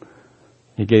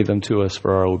 He gave them to us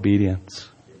for our obedience.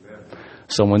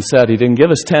 Someone said he didn't give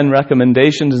us 10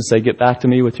 recommendations and say, get back to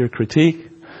me with your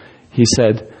critique. He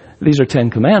said, these are 10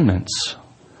 commandments.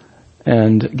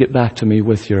 And get back to me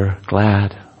with your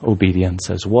glad obedience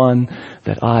as one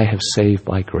that I have saved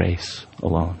by grace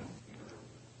alone.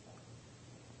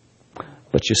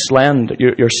 But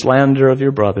your slander of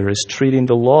your brother is treating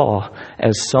the law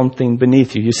as something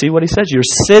beneath you. You see what he says? You're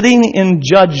sitting in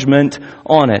judgment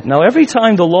on it. Now, every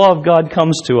time the law of God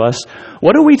comes to us,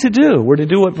 what are we to do? We're to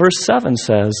do what verse 7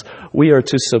 says. We are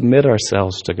to submit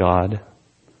ourselves to God.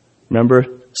 Remember,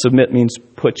 submit means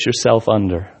put yourself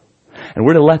under. And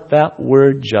we're to let that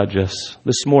word judge us.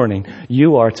 This morning,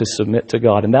 you are to submit to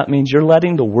God. And that means you're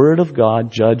letting the word of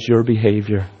God judge your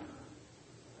behavior.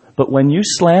 But when you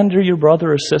slander your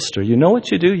brother or sister, you know what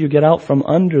you do? You get out from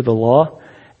under the law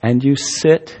and you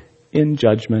sit in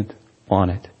judgment on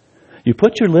it. You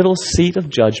put your little seat of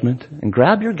judgment and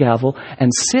grab your gavel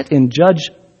and sit and judge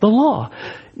the law.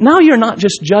 Now you're not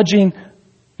just judging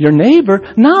your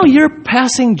neighbor. Now you're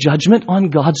passing judgment on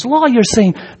God's law. You're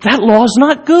saying, that law is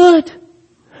not good.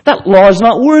 That law is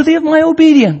not worthy of my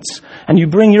obedience. And you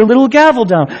bring your little gavel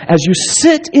down as you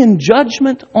sit in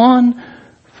judgment on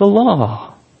the law.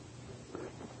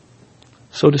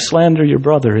 So to slander your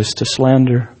brother is to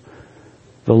slander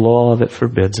the law that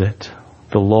forbids it,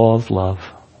 the law of love.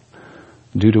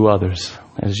 Do to others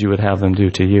as you would have them do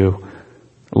to you.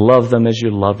 Love them as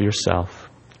you love yourself.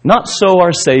 Not so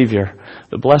our Savior,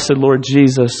 the blessed Lord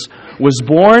Jesus, was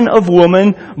born of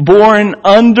woman, born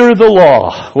under the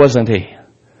law, wasn't he?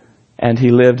 And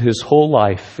he lived his whole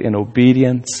life in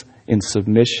obedience, in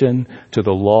submission to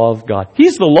the law of God.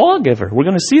 He's the lawgiver. We're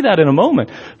going to see that in a moment.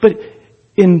 But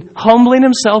in humbling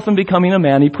himself and becoming a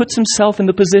man, he puts himself in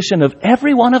the position of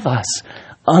every one of us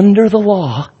under the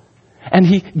law, and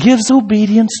he gives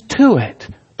obedience to it.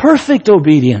 Perfect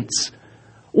obedience.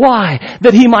 Why?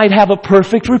 That he might have a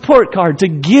perfect report card to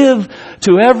give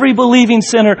to every believing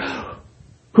sinner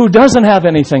who doesn't have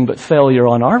anything but failure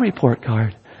on our report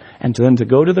card, and then to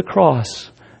go to the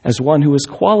cross as one who is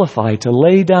qualified to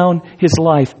lay down his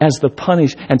life as the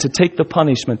and to take the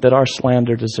punishment that our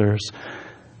slander deserves.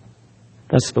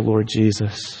 That's the Lord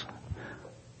Jesus.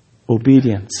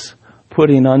 Obedience,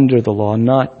 putting under the law,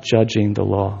 not judging the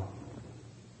law.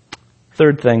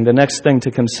 Third thing, the next thing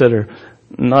to consider,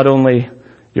 not only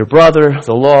your brother,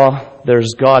 the law,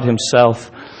 there's God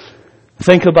himself.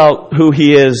 Think about who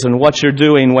he is and what you're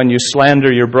doing when you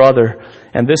slander your brother.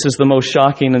 And this is the most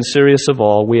shocking and serious of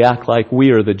all. We act like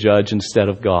we are the judge instead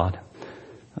of God.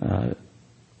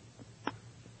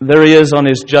 There he is on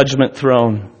his judgment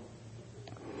throne.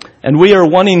 And we are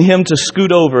wanting him to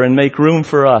scoot over and make room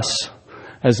for us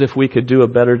as if we could do a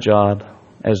better job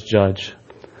as judge.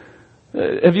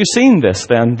 Have you seen this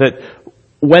then? That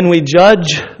when we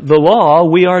judge the law,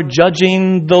 we are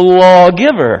judging the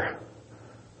lawgiver.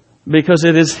 Because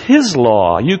it is his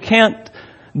law. You can't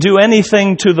do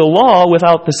anything to the law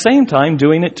without the same time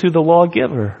doing it to the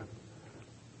lawgiver.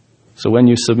 So when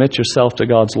you submit yourself to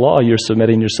God's law, you're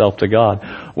submitting yourself to God.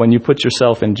 When you put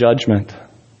yourself in judgment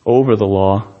over the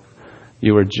law,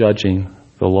 you are judging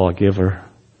the lawgiver.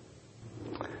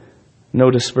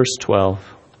 Notice verse 12.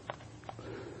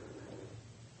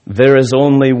 There is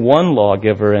only one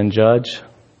lawgiver and judge,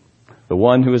 the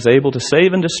one who is able to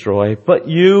save and destroy. But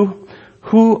you,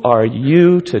 who are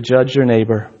you to judge your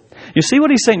neighbor? You see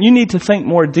what he's saying? You need to think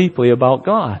more deeply about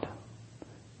God.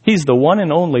 He's the one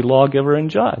and only lawgiver and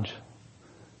judge.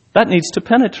 That needs to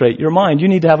penetrate your mind. You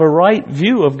need to have a right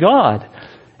view of God.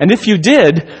 And if you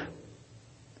did,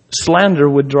 slander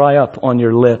would dry up on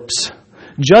your lips.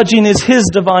 Judging is his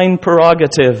divine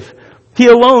prerogative. He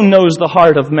alone knows the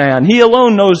heart of man. He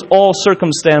alone knows all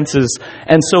circumstances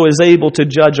and so is able to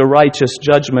judge a righteous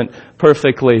judgment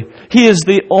perfectly. He is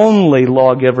the only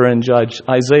lawgiver and judge.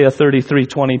 Isaiah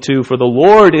 33:22, for the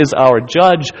Lord is our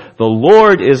judge, the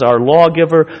Lord is our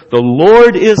lawgiver, the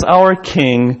Lord is our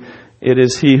king. It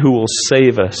is he who will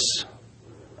save us.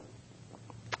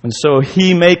 And so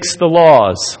he makes the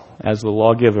laws as the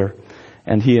lawgiver,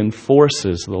 and he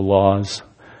enforces the laws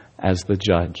as the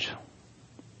judge.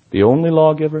 The only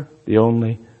lawgiver, the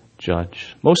only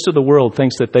judge. Most of the world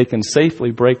thinks that they can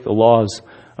safely break the laws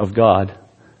of God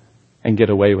and get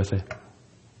away with it.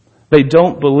 They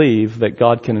don't believe that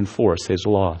God can enforce his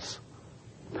laws.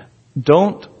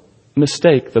 Don't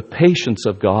mistake the patience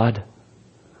of God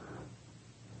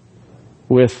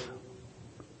with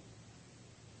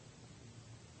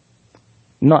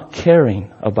not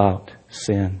caring about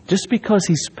sin. Just because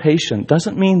he's patient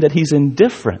doesn't mean that he's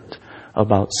indifferent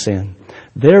about sin.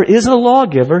 There is a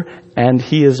lawgiver, and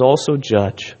he is also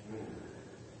judge.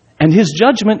 And his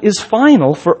judgment is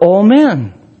final for all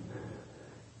men.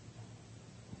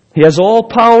 He has all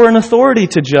power and authority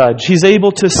to judge. He's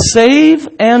able to save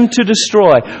and to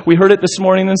destroy. We heard it this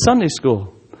morning in Sunday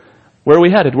school. Where are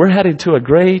we headed? We're headed to a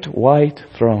great white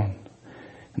throne.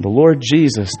 And the Lord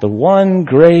Jesus, the one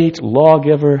great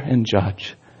lawgiver and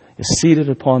judge, is seated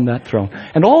upon that throne.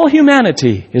 And all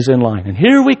humanity is in line. And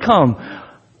here we come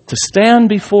to stand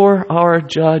before our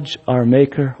judge, our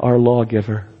maker, our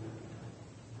lawgiver.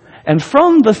 And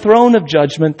from the throne of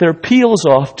judgment, there peels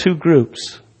off two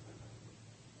groups.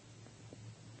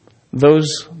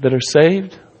 Those that are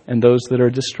saved and those that are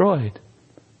destroyed.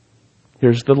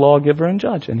 Here's the lawgiver and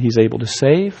judge, and He's able to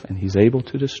save and He's able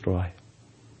to destroy.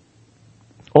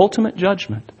 Ultimate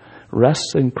judgment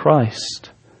rests in Christ.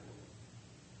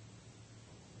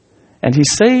 And He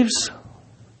saves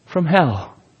from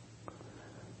hell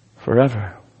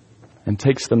forever and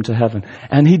takes them to heaven.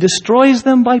 And He destroys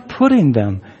them by putting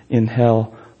them in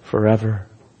hell forever.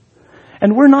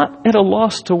 And we're not at a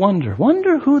loss to wonder.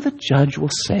 Wonder who the judge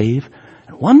will save,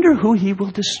 and wonder who He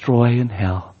will destroy in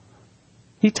hell.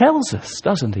 He tells us,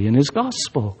 doesn't He, in His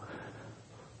gospel?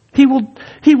 He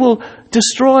will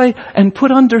destroy and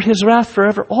put under His wrath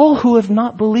forever all who have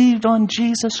not believed on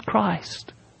Jesus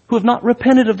Christ, who have not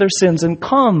repented of their sins and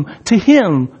come to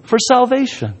Him for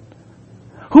salvation.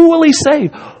 Who will He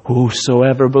save?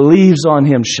 Whosoever believes on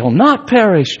Him shall not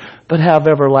perish, but have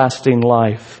everlasting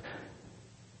life.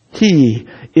 He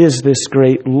is this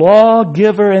great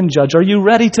lawgiver and judge. Are you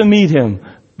ready to meet Him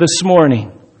this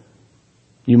morning?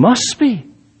 You must be.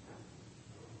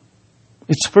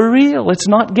 It's for real. It's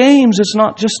not games. It's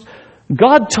not just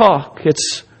God talk.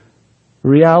 It's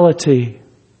reality.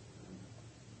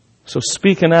 So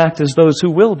speak and act as those who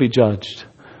will be judged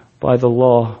by the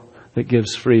law that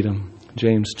gives freedom.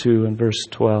 James 2 and verse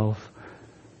 12.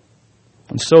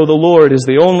 And so the Lord is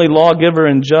the only lawgiver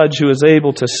and judge who is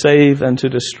able to save and to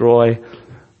destroy.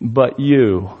 But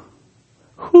you,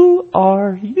 who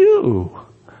are you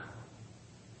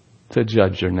to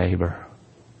judge your neighbor?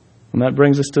 And that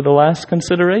brings us to the last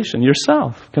consideration,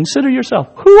 yourself. Consider yourself.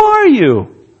 Who are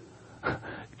you?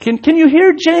 Can you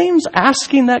hear James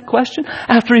asking that question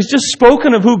after he's just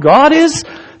spoken of who God is,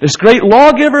 this great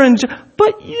lawgiver and judge?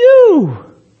 But you,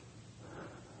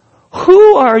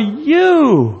 who are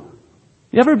you?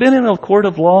 You ever been in a court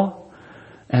of law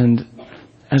and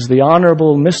as the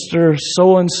Honorable Mr.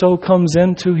 So-and-so comes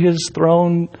into his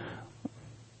throne,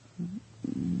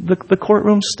 the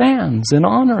courtroom stands in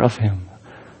honor of him.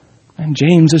 And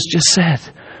James has just said,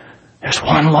 there's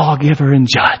one lawgiver and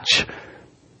judge.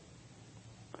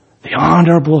 The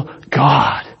honorable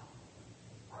God.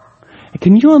 And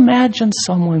can you imagine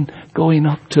someone going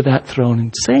up to that throne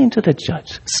and saying to the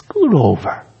judge, scoot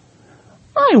over.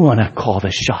 I want to call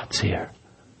the shots here.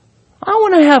 I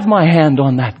want to have my hand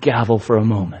on that gavel for a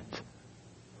moment.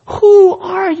 Who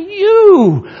are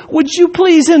you? Would you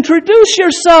please introduce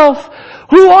yourself?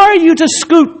 Who are you to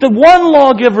scoot the one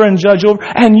lawgiver and judge over,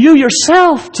 and you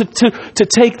yourself to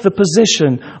take the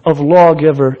position of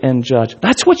lawgiver and judge?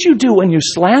 That's what you do when you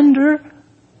slander.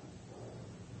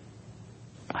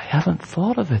 I haven't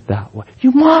thought of it that way.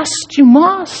 You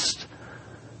must.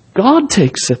 God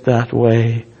takes it that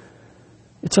way.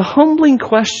 It's a humbling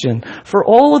question for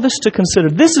all of us to consider.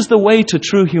 This is the way to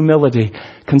true humility.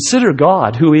 Consider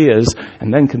God, who He is,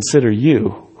 and then consider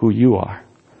you, who you are.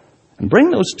 And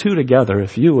bring those two together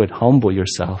if you would humble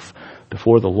yourself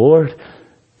before the Lord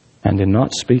and in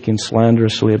not speaking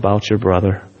slanderously about your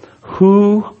brother.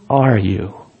 Who are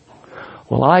you?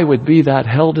 Well, I would be that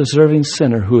hell-deserving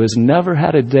sinner who has never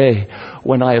had a day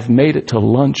when I have made it to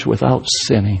lunch without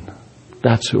sinning.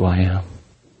 That's who I am.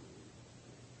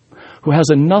 Who has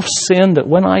enough sin that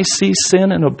when I see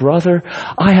sin in a brother,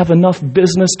 I have enough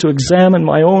business to examine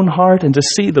my own heart and to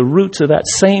see the roots of that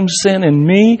same sin in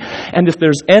me. And if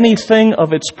there's anything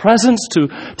of its presence,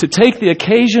 to take the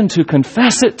occasion to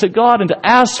confess it to God and to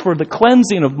ask for the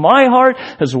cleansing of my heart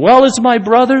as well as my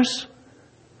brother's.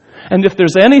 And if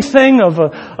there's anything of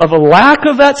a lack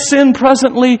of that sin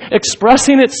presently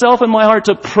expressing itself in my heart,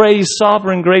 to praise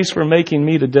sovereign grace for making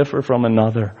me to differ from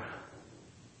another.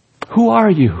 Who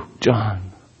are you,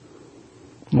 John?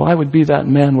 Well, I would be that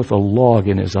man with a log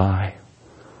in his eye.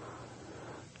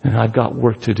 And I've got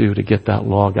work to do to get that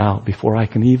log out before I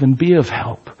can even be of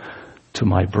help to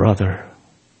my brother.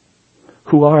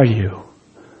 Who are you?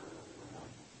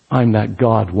 I'm that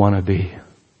God wannabe.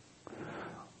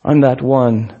 I'm that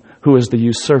one who is the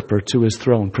usurper to His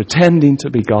throne, pretending to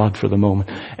be God for the moment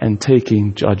and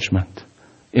taking judgment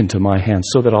into my hands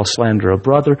so that I'll slander a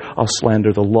brother, I'll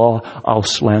slander the law, I'll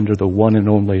slander the one and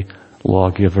only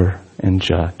lawgiver and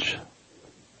judge.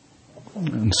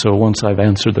 And so once I've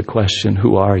answered the question,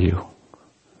 who are you?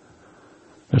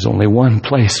 There's only one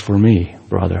place for me,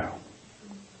 brother,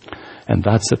 and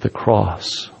that's at the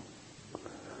cross,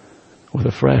 with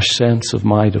a fresh sense of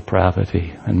my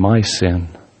depravity and my sin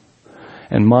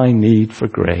and my need for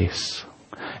grace.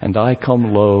 And I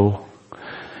come low,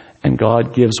 and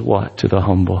God gives what to the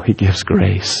humble? He gives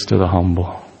grace to the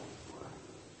humble.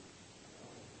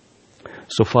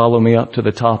 So follow me up to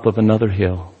the top of another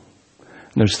hill.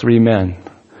 And there's 3 men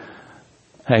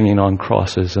hanging on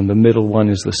crosses, and the middle one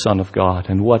is the Son of God.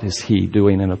 And what is He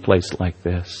doing in a place like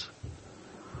this?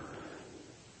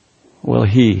 Well,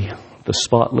 He, the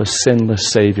spotless,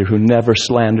 sinless Savior who never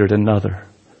slandered another,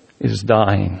 is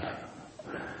dying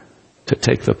to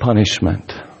take the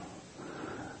punishment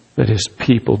that His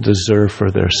people deserve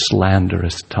for their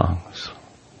slanderous tongues.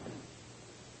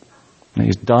 And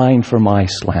He's dying for my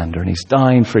slander, and He's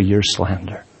dying for your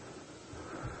slander.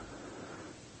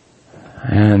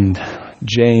 And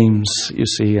James, you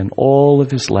see, in all of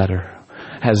his letter,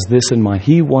 has this in mind.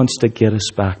 He wants to get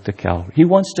us back to Calvary. He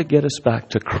wants to get us back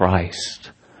to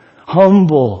Christ.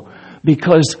 Humble,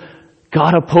 because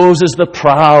God opposes the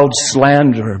proud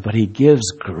slanderer, but He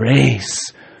gives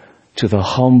grace to the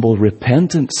humble,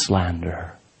 repentant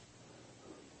slanderer.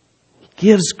 He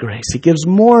gives grace. He gives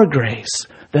more grace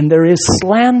than there is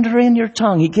slander in your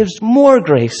tongue. He gives more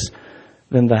grace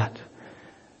than that.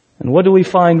 And what do we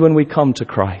find when we come to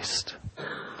Christ?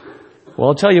 Well,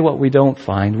 I'll tell you what we don't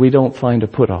find. We don't find a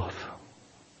put-off.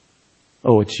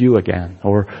 Oh, it's you again.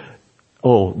 Or,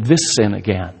 oh, this sin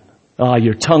again.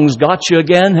 Your tongue's got you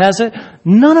again, has it?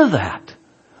 None of that.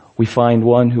 We find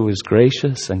one who is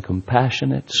gracious and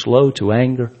compassionate, slow to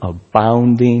anger,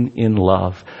 abounding in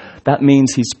love. That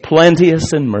means He's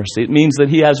plenteous in mercy. It means that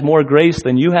He has more grace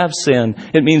than you have sin.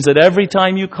 It means that every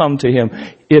time you come to Him,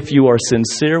 if you are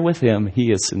sincere with Him,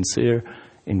 He is sincere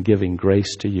in giving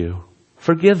grace to you.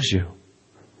 Forgives you.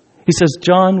 He says,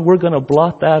 John, we're going to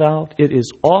blot that out. It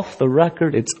is off the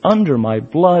record. It's under my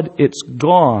blood. It's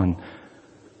gone.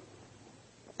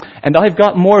 And I've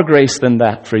got more grace than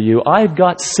that for you. I've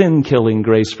got sin-killing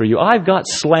grace for you. I've got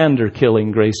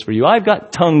slander-killing grace for you. I've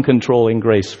got tongue-controlling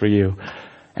grace for you.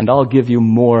 And I'll give you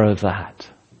more of that.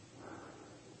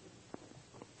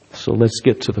 So let's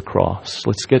get to the cross.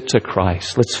 Let's get to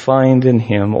Christ. Let's find in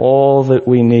Him all that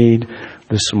we need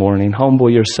this morning. Humble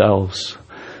yourselves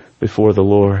before the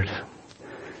Lord.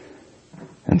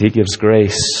 And He gives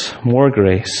grace, more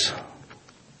grace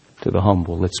to the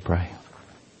humble. Let's pray.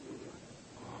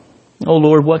 Oh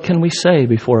Lord, what can we say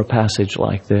before a passage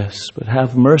like this? But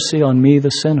have mercy on me,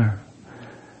 the sinner.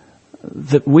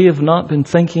 That we have not been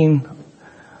thinking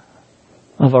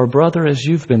of our brother as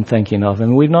You've been thinking of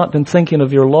him. We've not been thinking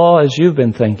of Your law as You've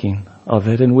been thinking of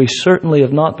it. And we certainly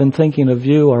have not been thinking of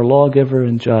You, our lawgiver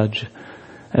and judge,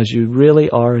 as You really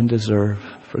are and deserve.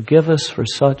 Forgive us for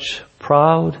such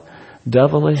proud,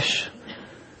 devilish,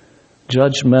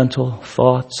 judgmental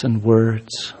thoughts and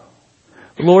words.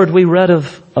 Lord, we read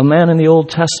of a man in the Old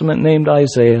Testament named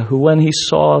Isaiah, who when he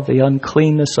saw the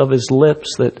uncleanness of his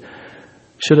lips that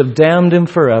should have damned him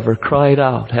forever, cried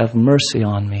out, have mercy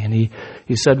on me. And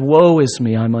he said, woe is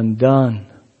me, I'm undone.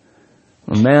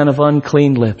 A man of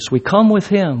unclean lips. We come with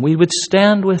him. We would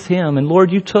stand with him. And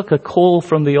Lord, You took a coal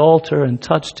from the altar and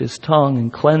touched his tongue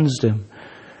and cleansed him.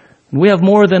 And we have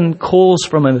more than coals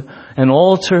from an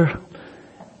altar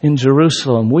in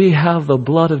Jerusalem. We have the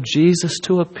blood of Jesus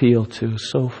to appeal to.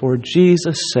 So for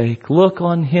Jesus' sake, look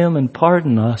on Him and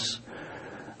pardon us.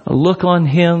 Look on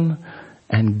Him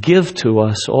and give to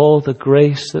us all the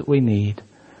grace that we need.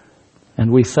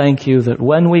 And we thank You that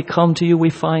when we come to You, we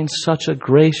find such a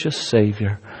gracious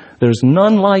Savior. There's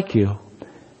none like You.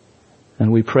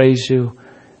 And we praise You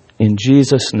in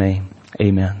Jesus' name.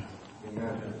 Amen.